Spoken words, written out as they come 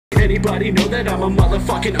anybody know that I'm a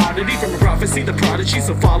motherfucking oddity from a prophecy, the prodigy?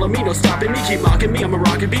 So follow me, no stopping me, keep mocking me. I'm a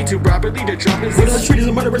rocket beat too rapidly to drop this. When I was treated as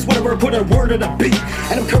a murderess, whenever I put a word on a beat,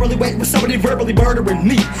 and I'm currently waiting with somebody verbally murdering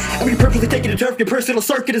me. And we purposely taking a turf, your personal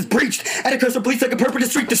circuit is breached, and a curse of police like a purpose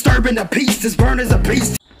street disturbing the peace. This burn is a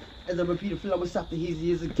beast. As I repeat the flow, it's something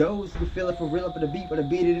easy as it goes. You feel it for real up in the beat, but I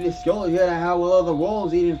beat it in the skull. You hear the howl of the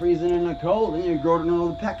wolves, eating, freezing in the cold. And you're growing all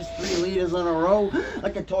the package 3 liters in a row.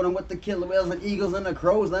 Like I told him what the killer whales and eagles and the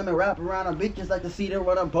crows. Let me wrap around a beat just like the cedar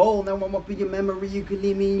on a bowl. Now I'm up in your memory, you can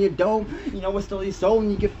leave me in your dome. You know it's still your soul, and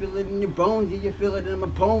you can feel it in your bones. Yeah, you feel it in my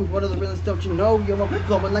poems. What are the realest stuff you know? Yo, I'm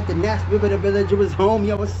flowing like the Nash River, the village of his home.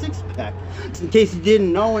 Yo, a Sixxpack. In case you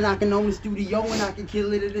didn't know, and I can own the studio, and I can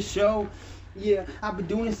kill it at the show. Yeah, I've been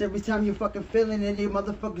doing this every time you're fucking feeling it. You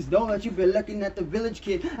motherfuckers don't let you been looking at the village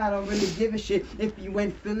kid. I don't really give a shit if you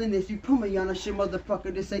ain't feeling this. You put me on a shit,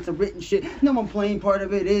 motherfucker. This ain't some written shit. No, I'm playing part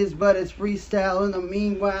of it is, but it's freestyle. In the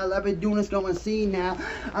meanwhile, I've been doing this going see now.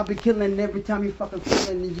 I've been killing it every time you fucking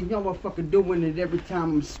feeling it. You know I'm fucking doing it every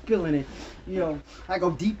time I'm spilling it. Yo, I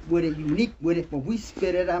go deep with it, unique with it. When we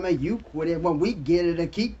spit it, I'm a uke with it. When we get it, I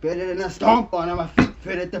keep it, and I stomp on it. My feet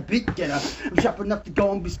fit at the beat getter. I'm sharp enough to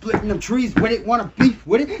go and be splitting them trees with it. Wanna beef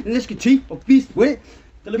with it, and let's get cheap or feast with it.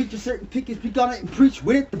 Till I reach a certain peak and speak on it and preach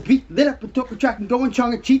with it. The beat lit up and took a track and go and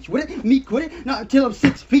chong and cheech with it. Meek with it, not until I'm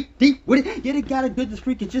 6 feet deep with it. Yeah, they got a good this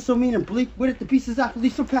freak, it's just so mean and bleak with it. The pieces I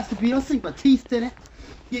release so past the beat, I'll sink my teeth in it.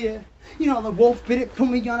 Yeah, you know the wolf bit it, put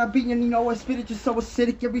me on a beat and you know I spit it just so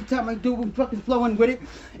acidic every time I do, I'm fucking flowing with it.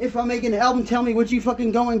 If I'm making an album, tell me would you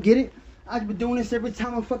fucking go and get it? I've been doing this every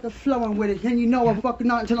time I'm fucking flowing with it. And you know I'm fucking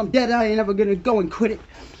not until I'm dead, I ain't ever gonna go and quit it.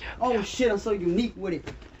 Oh shit, I'm so unique with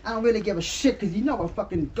it. I don't really give a shit cause you know I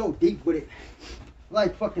fucking go deep with it.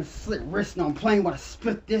 Like fucking slit wrist and I'm playing when I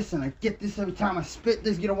spit this and I get this every time I spit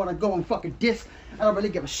this. You don't wanna go and fucking diss. I don't really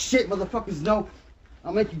give a shit, motherfuckers know.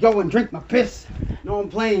 I'll make you go and drink my piss. No, I'm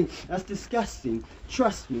playing. That's disgusting.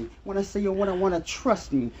 Trust me. When I say you wanna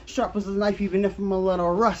trust me. Sharp as a knife even if I'm a little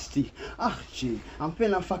rusty. Ah, gee. I'm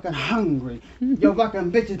feeling fucking hungry. Yo,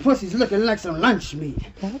 fucking bitches, pussies looking like some lunch meat.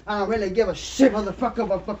 I don't really give a shit, motherfucker.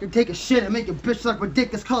 I'll fucking take a shit and make a bitch suck my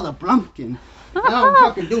dick. It's called a blumpkin. I don't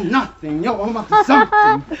fucking do nothing. Yo, I'm up to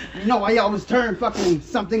something. You know, I always turn fucking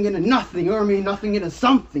something into nothing. Or I mean, nothing into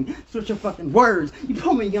something. Switch your fucking words. You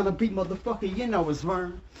put me on a beat, motherfucker. You know it's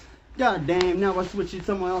firm. God damn, now I switch it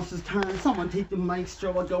someone else's turn. Someone take the mic,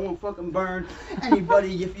 stroll, I go and fucking burn.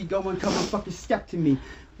 Anybody, if you go and come and fucking step to me.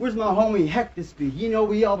 Where's my homie Hector speed? You know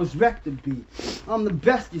we always wreck the beat. I'm the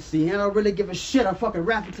best, you see. And I don't really give a shit. I fucking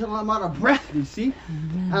rap until I'm out of breath, you see.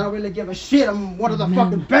 I don't really give a shit. I'm one of the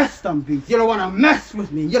fucking best on beats. You don't want to mess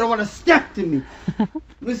with me. You don't want to step to me.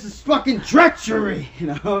 This is fucking treachery, you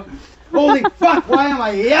know. Holy fuck, why am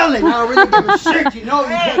I yelling? I don't really give a shit, you know. You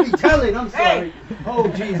can't be telling. I'm sorry. Oh,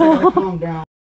 jeez, I gotta calm down.